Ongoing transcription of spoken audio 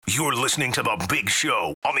You're listening to The Big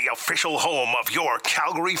Show on the official home of your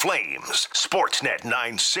Calgary Flames. Sportsnet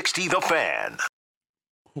 960 The Fan.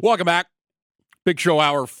 Welcome back. Big Show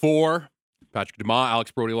Hour 4. Patrick Dumas,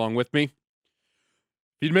 Alex Brody along with me.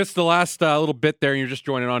 If you missed the last little bit there and you're just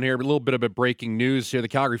joining on here, a little bit of a breaking news here. The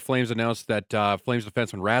Calgary Flames announced that Flames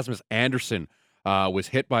defenseman Rasmus Andersson was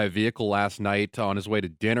hit by a vehicle last night on his way to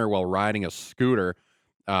dinner while riding a scooter.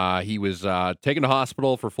 He was taken to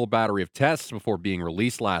hospital for a full battery of tests before being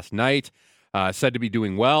released last night. Said to be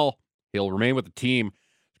doing well. He'll remain with the team.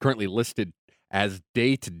 Currently listed as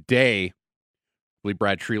day-to-day. I believe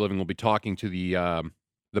Brad Treliving will be talking to the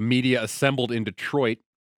media assembled in Detroit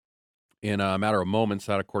in a matter of moments.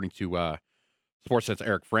 That, according to Sportsnet's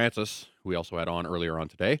Eric Francis, who we also had on earlier on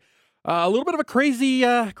today. A little bit of a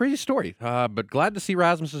crazy story, but glad to see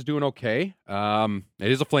Rasmus is doing okay.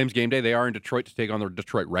 It is a Flames game day. They are in Detroit to take on the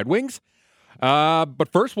Detroit Red Wings. But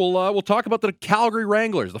first, we'll talk about the Calgary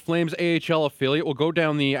Wranglers, the Flames AHL affiliate. We'll go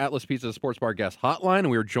down the Atlas Pizza Sports Bar guest hotline, and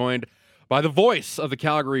we are joined by the voice of the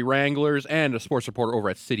Calgary Wranglers and a sports reporter over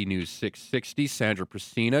at City News 660, Sandra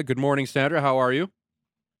Prasina. Good morning, Sandra. How are you?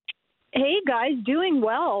 Hey, guys. Doing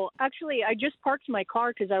well. Actually, I just parked my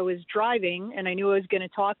car because I was driving, and I knew I was going to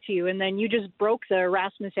talk to you, and then you just broke the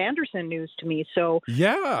Rasmus Andersson news to me. So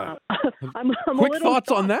yeah, I'm quick a little thoughts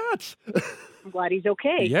shocked. on that. I'm glad he's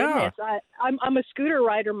okay. Yeah. Goodness. I'm a scooter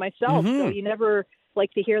rider myself, so you never like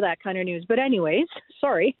to hear that kind of news. But anyways,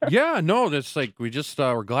 sorry. Yeah, no, that's like we just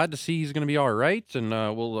we're glad to see he's going to be all right, and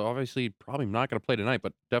we'll obviously probably not going to play tonight,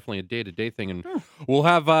 but definitely a day-to-day thing, and we'll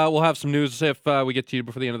have some news if we get to you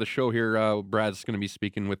before the end of the show here. Brad's going to be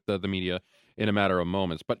speaking with the media in a matter of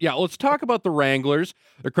moments, but yeah, let's talk about the Wranglers.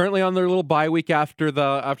 They're currently on their little bye week after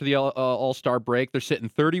the All-Star break. They're sitting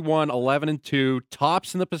 31-11-2,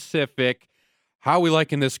 tops in the Pacific. How are we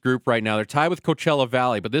liking this group right now? They're tied with Coachella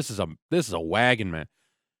Valley, but this is a wagon, man.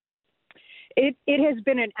 It has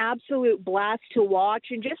been an absolute blast to watch,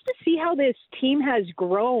 and just to see how this team has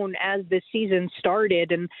grown as the season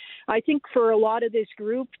started. And I think for a lot of this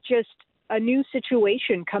group, just a new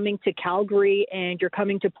situation coming to Calgary, and you're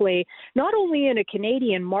coming to play not only in a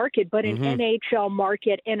Canadian market, but an NHL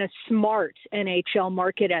market, and a smart NHL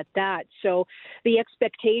market at that. So the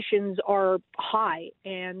expectations are high,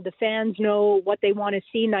 and the fans know what they want to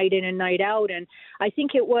see night in and night out. And I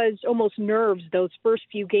think it was almost nerves those first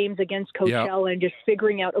few games against Coachella, and just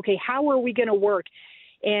figuring out, okay, how are we going to work?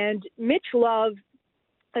 And Mitch Love,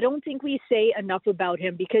 I don't think we say enough about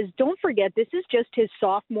him, because don't forget, this is just his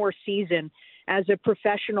sophomore season as a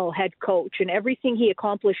professional head coach, and everything he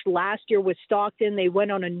accomplished last year with Stockton. They went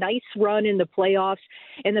on a nice run in the playoffs,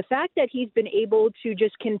 and the fact that he's been able to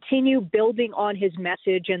just continue building on his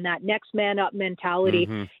message and that next man up mentality,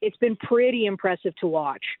 it's been pretty impressive to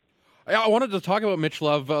watch. I wanted to talk about Mitch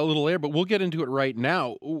Love a little later, but we'll get into it right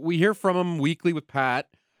now. We hear from him weekly with Pat.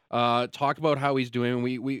 Talk about how he's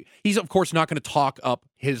doing. He's, of course, not going to talk up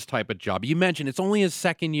his type of job. You mentioned it's only his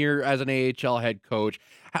second year as an AHL head coach.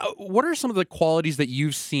 What are some of the qualities that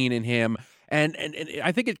you've seen in him? And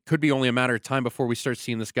I think it could be only a matter of time before we start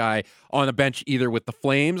seeing this guy on a bench either with the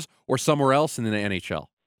Flames or somewhere else in the NHL.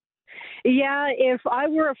 Yeah, if I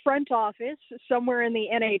were a front office somewhere in the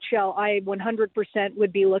NHL, I 100%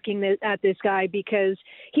 would be looking at this guy, because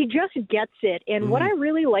he just gets it. And what I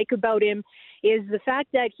really like about him is the fact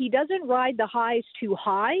that he doesn't ride the highs too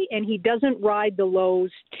high, and he doesn't ride the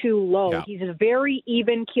lows too low. Yeah. He's a very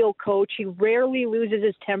even-keel coach. He rarely loses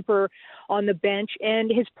his temper on the bench,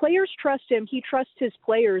 and his players trust him. He trusts his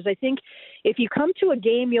players. I think if you come to a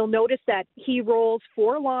game, you'll notice that he rolls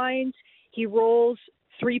 4 lines, he rolls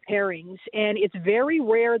 3 pairings, and it's very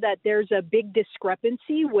rare that there's a big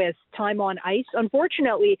discrepancy with time on ice.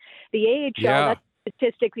 Unfortunately, the AHL, that's a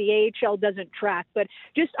statistic the AHL doesn't track, but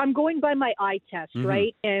just I'm going by my eye test,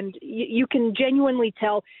 right? And you can genuinely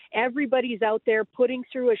tell everybody's out there putting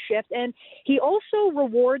through a shift, and he also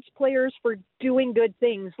rewards players for doing good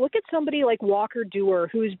things. Look at somebody like Walker Duehr,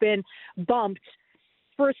 who's been bumped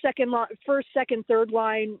first, second, third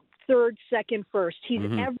line, third, second, first. He's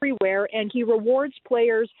everywhere, and he rewards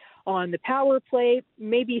players on the power play,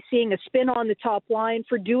 maybe seeing a spin on the top line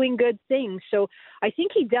for doing good things. So I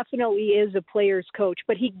think he definitely is a player's coach,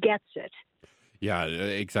 but he gets it. Yeah,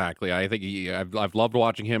 exactly. I think I've loved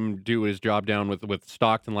watching him do his job down with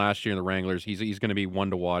Stockton last year in the Wranglers. He's going to be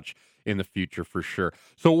one to watch in the future for sure.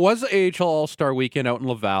 So it was AHL All-Star Weekend out in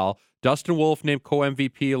Laval. Dustin Wolf named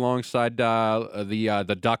co-MVP alongside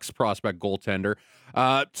the Ducks prospect goaltender.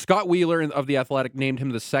 Scott Wheeler of The Athletic named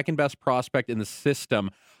him the second best prospect in the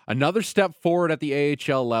system. Another step forward at the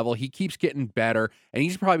AHL level. He keeps getting better, and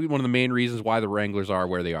he's probably one of the main reasons why the Wranglers are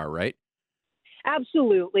where they are, right?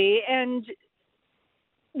 Absolutely. And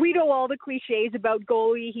we know all the cliches about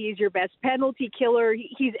goalie. He's your best penalty killer.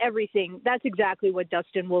 He's everything. That's exactly what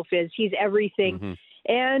Dustin Wolf is. He's everything. Mm-hmm.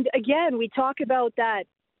 And again, we talk about that,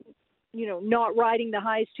 not riding the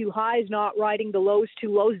highs too highs, not riding the lows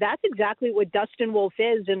too lows. That's exactly what Dustin Wolf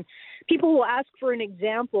is. And people will ask for an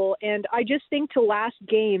example. And I just think to last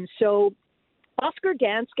game. So Oscar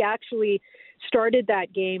Dansk actually started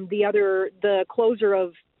that game, the closer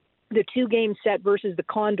of the 2-game set versus the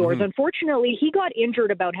Condors. Mm-hmm. Unfortunately, he got injured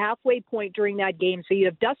about halfway point during that game. So you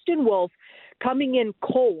have Dustin Wolf coming in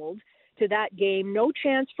cold to that game, no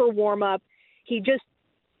chance for warm-up.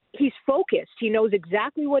 He's focused. He knows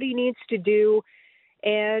exactly what he needs to do,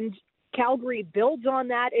 and Calgary builds on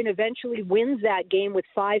that and eventually wins that game with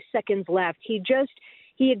 5 seconds left.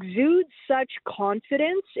 He exudes such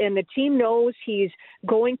confidence, and the team knows he's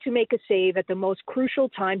going to make a save at the most crucial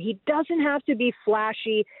time. He doesn't have to be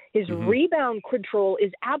flashy. His rebound control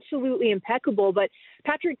is absolutely impeccable. But,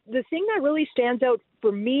 Patrick, the thing that really stands out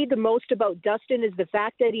for me the most about Dustin is the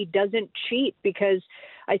fact that he doesn't cheat, because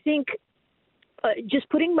I think just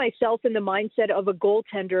putting myself in the mindset of a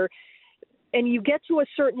goaltender, and you get to a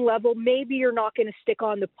certain level, maybe you're not going to stick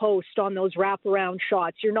on the post on those wraparound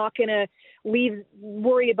shots. You're not going to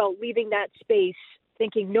worry about leaving that space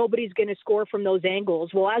thinking nobody's going to score from those angles.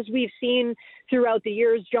 Well, as we've seen throughout the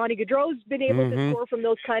years, Johnny Gaudreau's been able to score from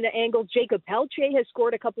those kind of angles. Jacob Pelche has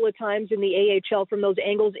scored a couple of times in the AHL from those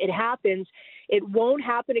angles. It happens. It won't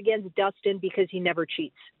happen against Dustin because he never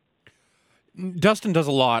cheats. Dustin does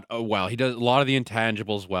a lot well. He does a lot of the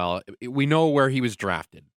intangibles well. We know where he was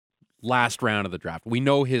drafted. Last round of the draft. We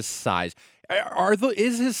know his size.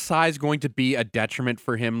 Is his size going to be a detriment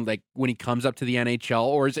for him, like when he comes up to the NHL,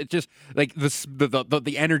 or is it just like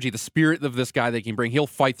the energy, the spirit of this guy that he can bring? He'll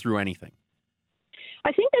fight through anything.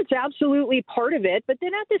 I think that's absolutely part of it. But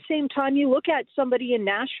then at the same time, you look at somebody in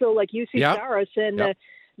Nashville like UC Saros and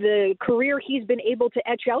the career he's been able to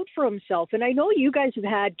etch out for himself. And I know you guys have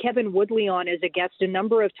had Kevin Woodley on as a guest a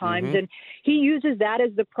number of times, and he uses that as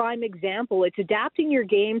the prime example. It's adapting your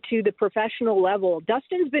game to the professional level.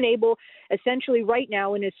 Dustin's been able essentially right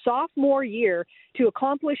now in his sophomore year to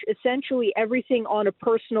accomplish essentially everything on a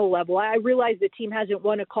personal level. I realize the team hasn't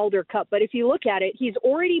won a Calder Cup, but if you look at it, he's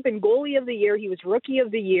already been goalie of the year. He was rookie of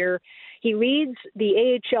the year. He leads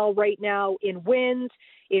the AHL right now in wins,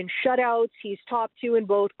 in shutouts. He's top 2 in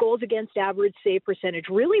both goals against average, save percentage.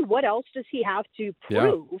 Really, what else does he have to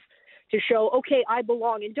prove to show, okay, I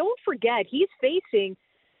belong? And don't forget, he's facing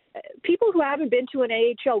people who haven't been to an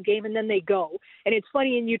AHL game and then they go. And it's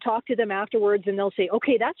funny, and you talk to them afterwards and they'll say,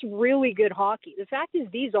 okay, that's really good hockey. The fact is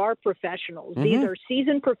these are professionals. These are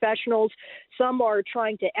seasoned professionals. Some are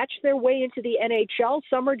trying to etch their way into the NHL.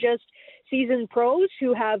 Some are just seasoned pros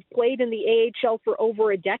who have played in the AHL for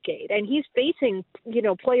over a decade. And he's facing,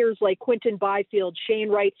 players like Quinton Byfield, Shane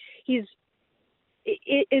Wright.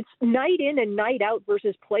 It's night in and night out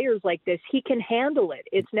versus players like this. He can handle it.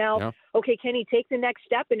 It's now, okay, can he take the next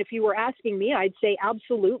step? And if you were asking me, I'd say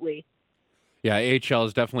absolutely. Yeah, AHL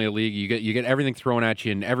is definitely a league. You get everything thrown at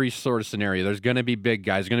you in every sort of scenario. There's going to be big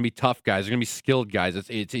guys, there's going to be tough guys, there's going to be skilled guys.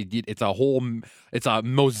 It's a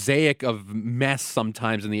mosaic of mess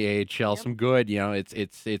sometimes in the AHL. Some good,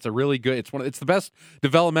 it's a really good. It's the best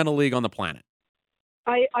developmental league on the planet.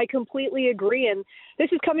 I completely agree. And this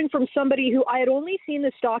is coming from somebody who I had only seen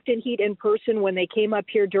the Stockton Heat in person when they came up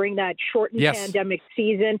here during that shortened pandemic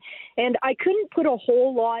season. And I couldn't put a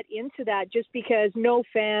whole lot into that just because no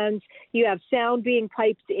fans, you have sound being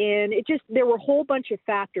piped in. There were a whole bunch of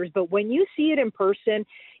factors. But when you see it in person,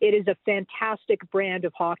 it is a fantastic brand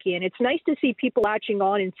of hockey. And it's nice to see people latching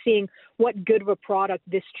on and seeing what good of a product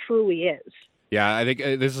this truly is. Yeah, I think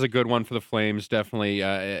this is a good one for the Flames, definitely,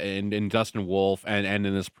 in Dustin Wolf and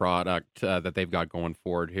in this product that they've got going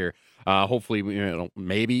forward here. Hopefully,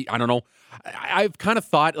 maybe, I don't know. I've kind of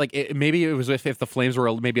thought maybe it was if the Flames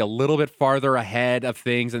were maybe a little bit farther ahead of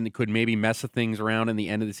things and they could maybe mess with things around in the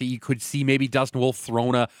end of the season. You could see maybe Dustin Wolf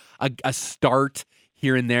throwing a start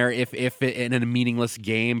here and there if in a meaningless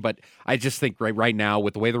game. But I just think right now,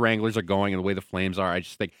 with the way the Wranglers are going and the way the Flames are, I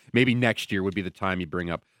just think maybe next year would be the time you bring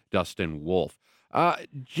up Dustin Wolf.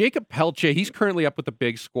 Jacob Pelche, he's currently up with the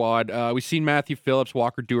big squad. We've seen Matthew Phillips,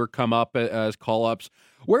 Walker Duehr come up as call-ups.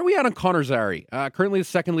 Where are we at on Connor Zary? Currently the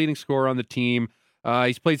second leading scorer on the team.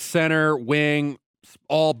 He's played center, wing,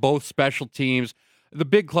 both special teams. The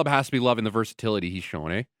big club has to be loving the versatility he's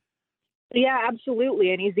shown, eh? Yeah,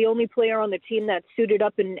 absolutely. And he's the only player on the team that's suited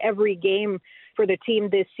up in every game for the team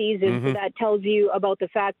this season. So that tells you about the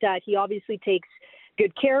fact that he obviously takes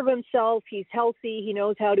good care of himself. He's healthy. He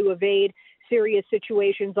knows how to evade serious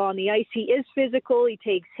situations on the ice. He is physical. He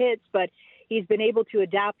takes hits, but he's been able to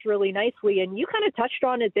adapt really nicely. And you kind of touched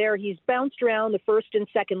on it there. He's bounced around the first and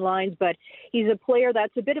second lines, but he's a player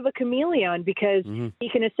that's a bit of a chameleon because he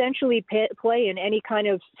can essentially play in any kind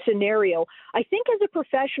of scenario. I think as a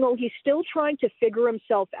professional, he's still trying to figure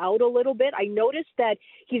himself out a little bit. I noticed that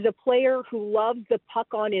he's a player who loves the puck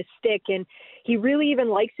on his stick, and he really even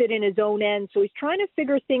likes it in his own end. So he's trying to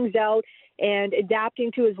figure things out and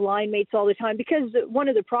adapting to his line mates all the time, because one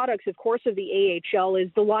of the products, of course, of the AHL is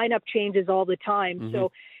the lineup changes all the time.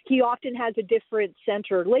 So he often has a different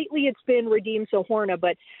center. Lately, it's been Radim Sahorna,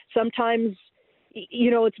 but sometimes,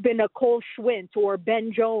 it's been a Cole Schwint or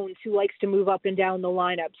Ben Jones who likes to move up and down the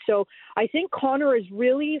lineup. So I think Connor is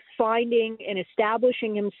really finding and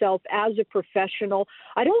establishing himself as a professional.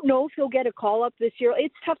 I don't know if he'll get a call up this year.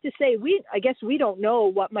 It's tough to say. I guess we don't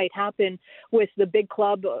know what might happen with the big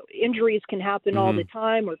club. Injuries can happen all the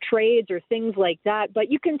time, or trades or things like that.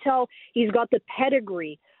 But you can tell he's got the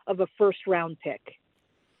pedigree of a first-round pick.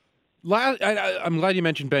 I'm glad you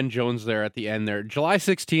mentioned Ben Jones there at the end there. July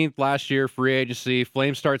 16th last year, free agency.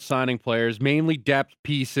 Flames start signing players, mainly depth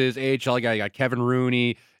pieces. AHL guy, you got Kevin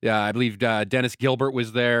Rooney. I believe Dennis Gilbert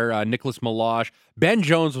was there. Nicholas Meloche. Ben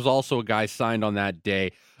Jones was also a guy signed on that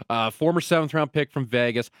day. Former 7th-round pick from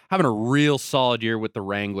Vegas, having a real solid year with the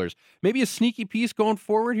Wranglers. Maybe a sneaky piece going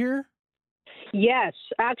forward here? Yes,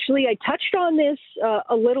 actually, I touched on this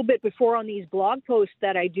a little bit before on these blog posts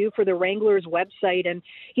that I do for the Wranglers website, and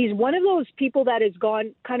he's one of those people that has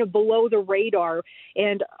gone kind of below the radar,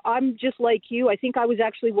 and I'm just like you. I think I was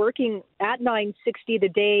actually working at 960 the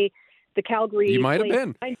day the Calgary. You might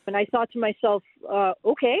have been. And I thought to myself,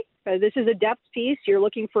 okay, this is a depth piece. You're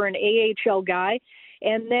looking for an AHL guy.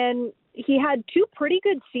 And then he had 2 pretty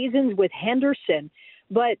good seasons with Henderson,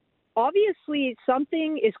 but obviously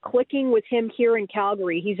something is clicking with him here in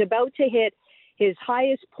Calgary. He's about to hit his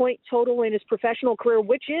highest point total in his professional career,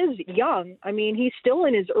 which is young. I mean, he's still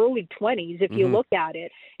in his early 20s if you look at it.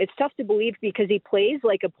 It's tough to believe because he plays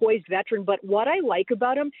like a poised veteran, but what I like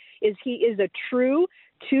about him is he is a true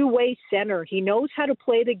two-way center. He knows how to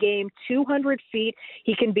play the game 200 feet.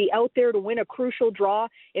 He can be out there to win a crucial draw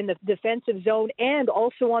in the defensive zone and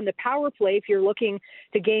also on the power play if you're looking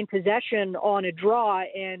to gain possession on a draw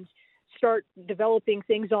and start developing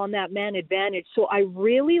things on that man advantage. So I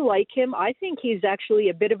really like him. I think he's actually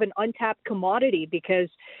a bit of an untapped commodity because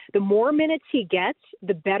the more minutes he gets,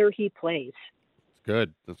 the better he plays.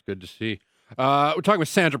 Good. That's good to see. We're talking with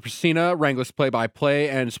Sandra Prasina, Wranglers play-by-play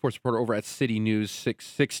and sports reporter over at City News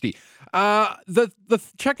 660. The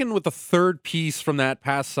check-in with the third piece from that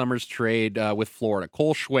past summer's trade with Florida,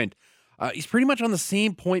 Cole Schwint. He's pretty much on the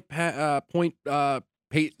same point pace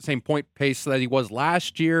that he was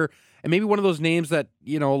last year, and maybe one of those names that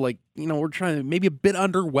we're trying to maybe a bit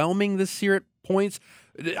underwhelming this year at points.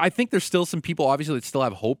 I think there's still some people, obviously, that still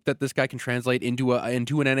have hope that this guy can translate into an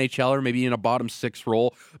NHL or maybe in a bottom 6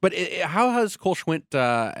 role. But how has Cole Schwint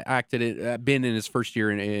been in his first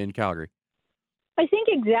year in Calgary? I think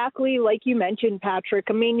exactly like you mentioned, Patrick.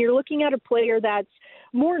 I mean, you're looking at a player that's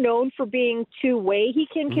more known for being two-way. He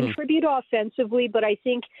can contribute offensively, but I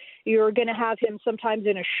think you're going to have him sometimes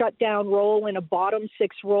in a shutdown role, in a bottom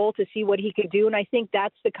 6 role to see what he could do. And I think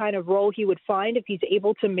that's the kind of role he would find if he's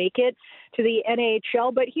able to make it to the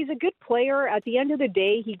NHL. But he's a good player. At the end of the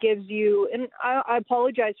day, he gives you, and I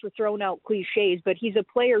apologize for throwing out cliches, but he's a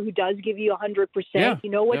player who does give you 100%. Yeah. You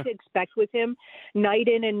know what to expect with him night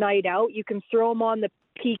in and night out. You can throw him on the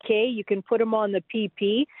PK, you can put him on the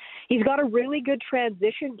PP. He's got a really good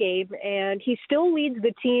transition game, and he still leads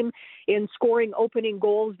the team in scoring opening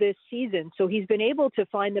goals this season. So he's been able to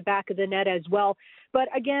find the back of the net as well. But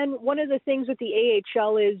again, one of the things with the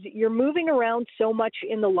AHL is you're moving around so much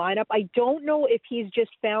in the lineup. I don't know if he's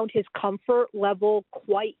just found his comfort level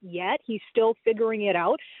quite yet. He's still figuring it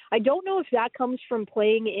out. I don't know if that comes from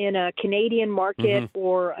playing in a Canadian market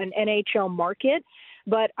or an NHL market.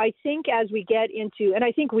 But I think as we get into, and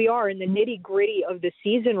I think we are in the nitty-gritty of the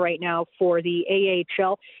season right now for the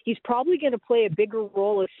AHL, he's probably going to play a bigger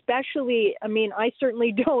role, especially, I mean, I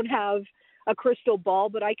certainly don't have a crystal ball,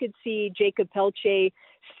 but I could see Jacob Pelche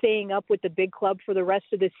staying up with the big club for the rest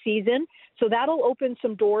of the season. So that'll open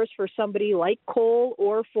some doors for somebody like Cole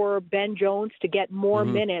or for Ben Jones to get more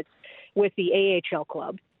minutes with the AHL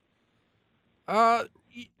club. They're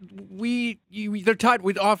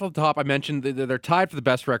tied. Off the top, I mentioned they're tied for the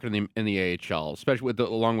best record in the AHL, especially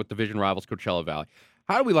along with division rivals Coachella Valley.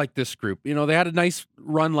 How do we like this group? They had a nice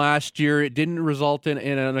run last year. It didn't result in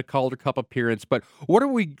a Calder Cup appearance, but what are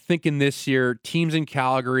we thinking this year? Teams in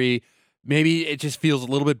Calgary, maybe it just feels a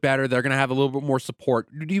little bit better. They're going to have a little bit more support.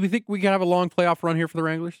 Do you think we can have a long playoff run here for the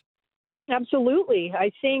Wranglers? Absolutely.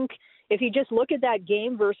 I think if you just look at that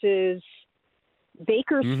game versus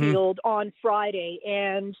Bakersfield on Friday,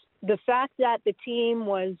 and the fact that the team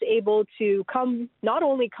was able to not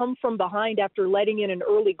only come from behind after letting in an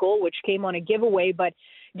early goal, which came on a giveaway, but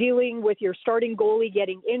dealing with your starting goalie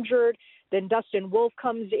getting injured. Then Dustin Wolf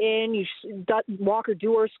comes in. Walker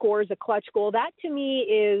Duehr scores a clutch goal. That, to me,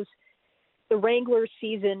 is the Wranglers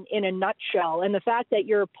season in a nutshell. And the fact that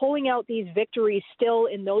you're pulling out these victories still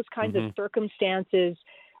in those kinds of circumstances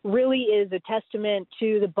really is a testament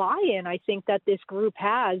to the buy-in, I think, that this group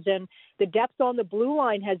has. And the depth on the blue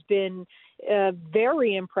line has been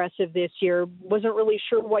very impressive this year. Wasn't really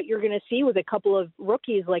sure what you're going to see with a couple of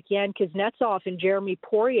rookies like Yan Kuznetsov and Jeremy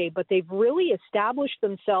Poirier, but they've really established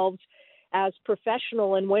themselves as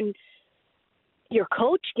professional. And when your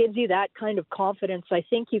coach gives you that kind of confidence, I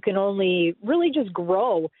think you can only really just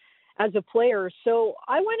grow as a player. So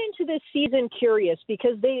I went into this season curious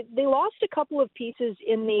because they lost a couple of pieces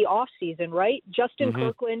in the offseason, right? Justin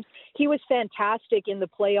Kirkland, he was fantastic in the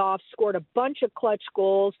playoffs, scored a bunch of clutch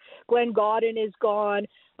goals. Glenn Gaudin is gone.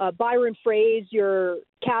 Byron Frais, your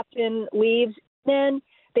captain, leaves. Then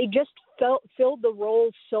they just filled the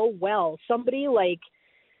role so well. Somebody like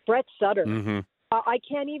Brett Sutter, I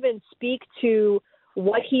can't even speak to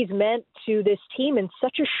what he's meant to this team in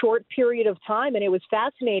such a short period of time. And it was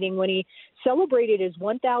fascinating when he celebrated his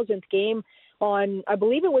 1,000th game on, I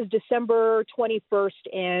believe it was December 21st,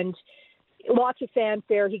 and lots of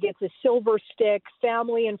fanfare. He gets a silver stick,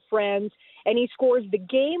 family and friends, and he scores the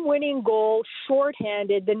game-winning goal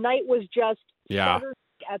shorthanded. The night was just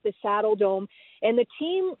at the Saddle Dome, and the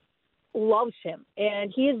team loves him,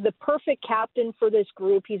 and he is the perfect captain for this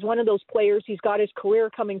group. He's one of those players. He's got his career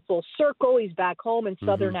coming full circle. He's back home in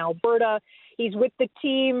southern Alberta. He's with the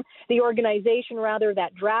team, the organization rather,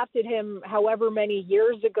 that drafted him however many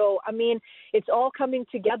years ago. I mean, it's all coming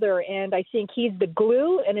together, and I think he's the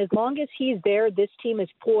glue, and as long as he's there, this team is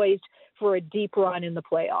poised for a deep run in the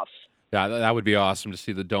playoffs. Yeah, that would be awesome to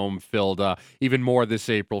see the Dome filled even more this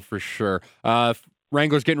April for sure.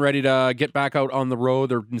 Wranglers getting ready to get back out on the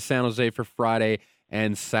road. They're in San Jose for Friday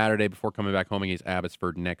and Saturday before coming back home against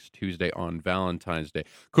Abbotsford next Tuesday on Valentine's Day.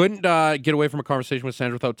 Couldn't get away from a conversation with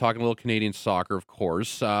Sandra without talking a little Canadian soccer, of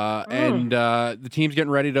course. And the team's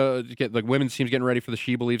getting ready the women's team's getting ready for the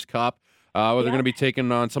She Believes Cup. They're going to be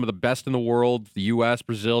taking on some of the best in the world. The U.S.,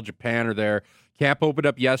 Brazil, Japan are there. Camp opened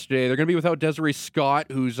up yesterday. They're going to be without Desiree Scott,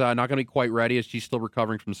 who's not going to be quite ready as she's still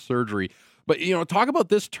recovering from surgery. But, talk about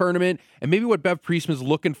this tournament and maybe what Bev Priestman's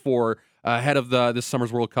looking for ahead of this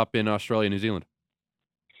summer's World Cup in Australia and New Zealand.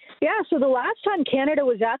 Yeah, so the last time Canada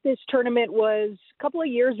was at this tournament was a couple of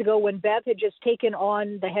years ago when Bev had just taken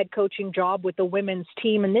on the head coaching job with the women's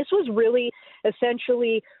team. And this was really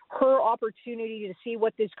essentially her opportunity to see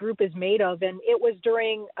what this group is made of. And it was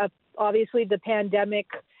during, obviously, the pandemic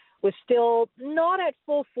was still not at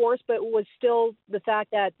full force, but was still the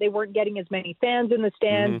fact that they weren't getting as many fans in the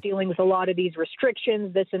stands, dealing with a lot of these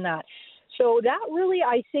restrictions, this and that. So that really,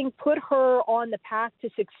 I think, put her on the path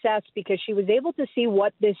to success because she was able to see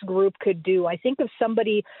what this group could do. I think of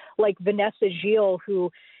somebody like Vanessa Gilles,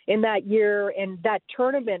 who in that year and that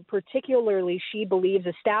tournament particularly, she believes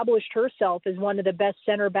established herself as one of the best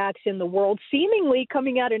center backs in the world, seemingly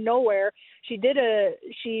coming out of nowhere. She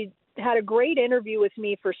had a great interview with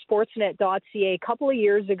me for Sportsnet.ca a couple of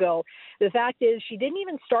years ago. The fact is she didn't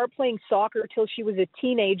even start playing soccer till she was a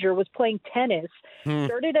teenager, was playing tennis,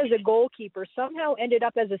 started as a goalkeeper, somehow ended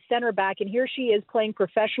up as a center back, and here she is playing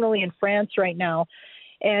professionally in France right now.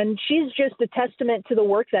 And she's just a testament to the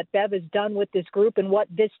work that Bev has done with this group and what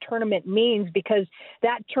this tournament means, because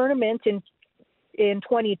that tournament in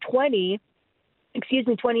 2020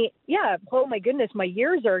 oh my goodness, my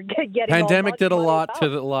years are getting Pandemic did a lot to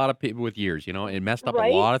a lot of people with years, it messed up a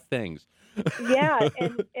lot of things. Yeah,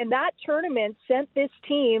 and that tournament sent this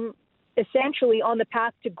team essentially on the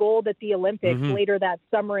path to gold at the Olympics later that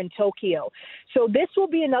summer in Tokyo. So this will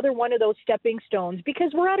be another one of those stepping stones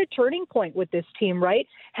because we're at a turning point with this team, right?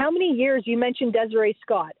 How many years, you mentioned Desiree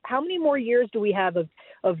Scott, how many more years do we have of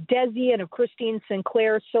Desi and of Christine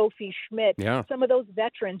Sinclair, Sophie Schmidt, some of those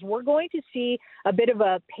veterans? We're going to see a bit of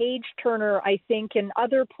a page turner, I think, and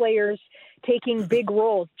other players taking big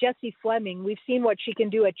roles. Jessie Fleming, we've seen what she can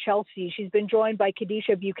do at Chelsea. She's been joined by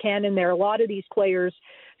Kadisha Buchanan there. A lot of these players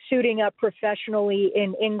suiting up professionally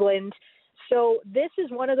in England. So this is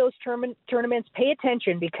one of those tournaments. Pay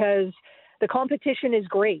attention because the competition is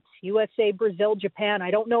great. USA, Brazil, Japan. I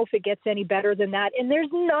don't know if it gets any better than that. And there's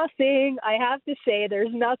nothing, I have to say,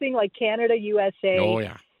 there's nothing like Canada, USA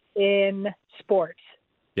in sports.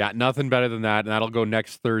 Yeah, nothing better than that. And that'll go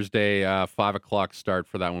next Thursday, 5 o'clock start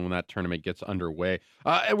for that one when that tournament gets underway.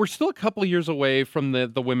 And we're still a couple of years away from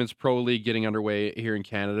the Women's Pro League getting underway here in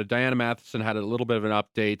Canada. Diana Matheson had a little bit of an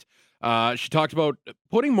update. She talked about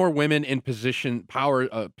putting more women in positions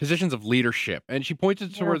of leadership. And she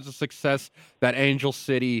pointed towards the success that Angel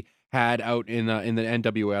City had out in the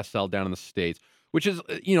NWSL down in the States. Which is,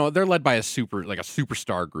 they're led by a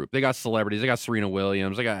superstar group. They got celebrities. They got Serena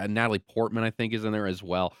Williams. They got Natalie Portman, I think, is in there as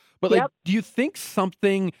well. But do you think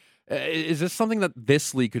is this something that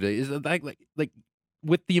this league could do? Is it like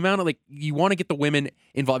with the amount of you want to get the women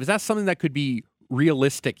involved? Is that something that could be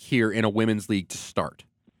realistic here in a women's league to start?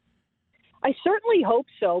 I certainly hope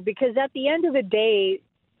so, because at the end of the day,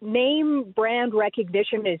 name brand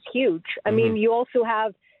recognition is huge. I mean, you also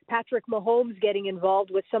have Patrick Mahomes getting involved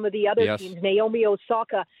with some of the other teams, Naomi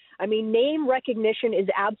Osaka. I mean, name recognition is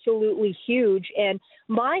absolutely huge. And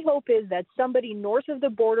my hope is that somebody north of the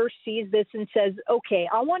border sees this and says, okay,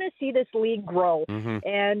 I want to see this league grow.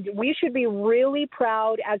 And we should be really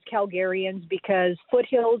proud as Calgarians, because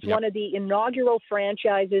Foothills, one of the inaugural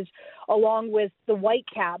franchises, along with the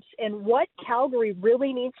Whitecaps. And what Calgary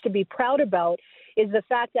really needs to be proud about is the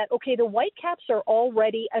fact that, okay, the Whitecaps are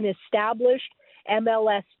already an established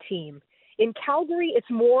MLS team. In Calgary, it's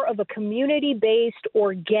more of a community-based,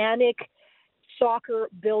 organic soccer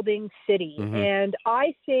building city. And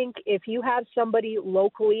I think if you have somebody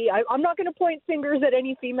locally, I'm not going to point fingers at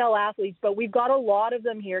any female athletes, but we've got a lot of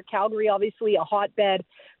them here. Calgary, obviously, a hotbed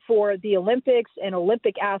for the Olympics and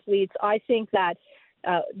Olympic athletes. I think that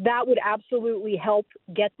that would absolutely help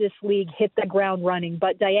get this league hit the ground running.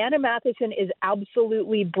 But Diana Matheson is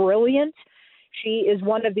absolutely brilliant. She is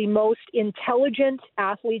one of the most intelligent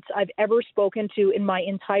athletes I've ever spoken to in my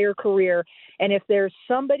entire career. And if there's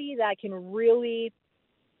somebody that can really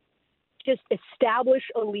just establish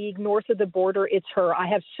a league north of the border, it's her. I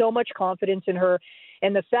have so much confidence in her.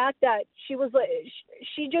 And the fact that she got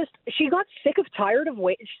sick and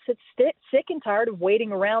tired of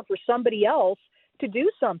waiting around for somebody else to do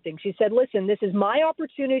something. She said, listen, this is my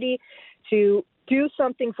opportunity to do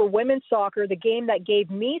something for women's soccer, the game that gave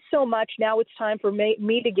me so much. Now it's time for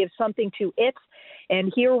me to give something to it.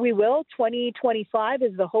 And here we will. 2025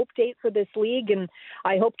 is the hope date for this league, and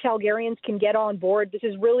I hope Calgarians can get on board. This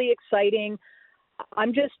is really exciting.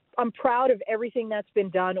 I'm proud of everything that's been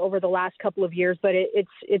done over the last couple of years, but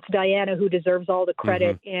it's Diana who deserves all the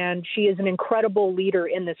credit, and she is an incredible leader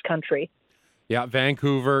in this country. Yeah,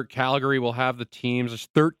 Vancouver, Calgary will have the teams. There's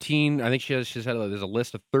 13. I think she said there's a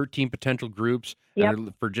list of 13 potential groups,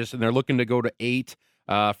 and they're looking to go to 8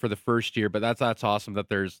 for the first year. But that's awesome that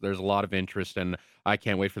there's a lot of interest, and I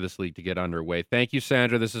can't wait for this league to get underway. Thank you,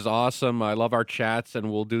 Sandra. This is awesome. I love our chats, and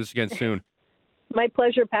we'll do this again soon. My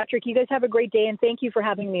pleasure, Patrick. You guys have a great day, and thank you for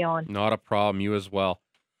having me on. Not a problem. You as well.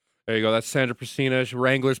 There you go. That's Sandra Prasina,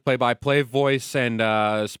 Wranglers play-by-play voice and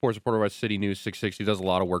sports reporter at City News 660. Does a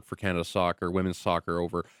lot of work for Canada Soccer, women's soccer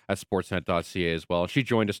over at sportsnet.ca as well. She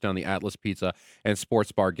joined us down the Atlas Pizza and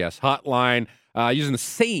Sports Bar guest hotline using the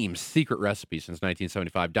same secret recipe since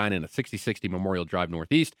 1975. Dine in at 6060 Memorial Drive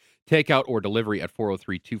Northeast. Takeout or delivery at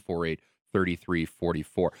 403-248-3344.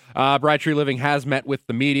 Brightree Living has met with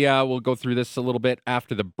the media. We'll go through this a little bit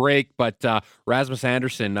after the break, but Rasmus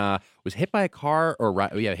Andersson was hit by a car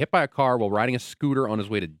while riding a scooter on his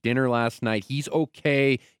way to dinner last night. He's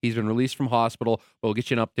okay. He's been released from hospital, but we'll get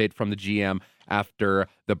you an update from the GM after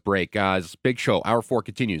the break. This big show, Hour 4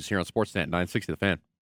 continues here on Sportsnet 960 The Fan.